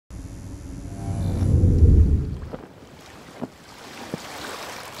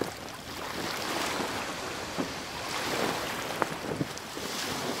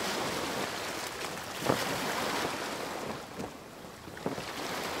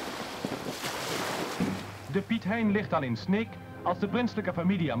De Piet Hein ligt al in Sneek als de prinselijke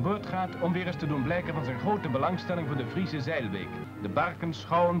familie aan boord gaat om weer eens te doen blijken van zijn grote belangstelling voor de Friese zeilweek. De barken,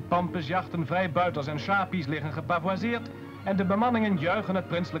 schouwen, pampes, jachten, vrijbuiters en schapies liggen gepavoiseerd en de bemanningen juichen het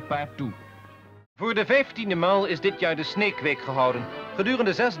prinselijk paard toe. Voor de 15e maal is dit jaar de Sneekweek gehouden.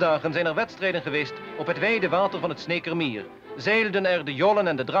 Gedurende 6 dagen zijn er wedstrijden geweest op het wijde water van het Sneekermeer. Zeilden er de jollen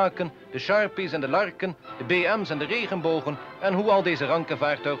en de draken, de sharpies en de larken, de BM's en de regenbogen en hoe al deze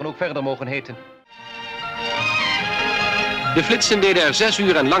rankenvaartuigen ook verder mogen heten. De flitsen deden er 6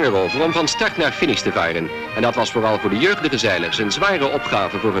 uur en langer over om van start naar finish te varen. En dat was vooral voor de jeugdige zeilers een zware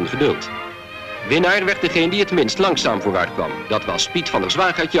opgave voor hun geduld. Winnaar werd degene die het minst langzaam vooruit kwam. Dat was Piet van der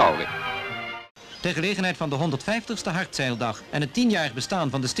Zwaag uit Jouren. Ter gelegenheid van de 150ste Hartzeildag en het 10-jarig bestaan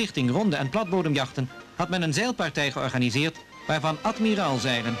van de stichting Ronde- en Platbodemjachten had men een zeilpartij georganiseerd waarvan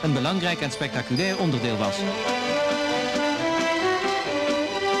admiraalzeilen een belangrijk en spectaculair onderdeel was.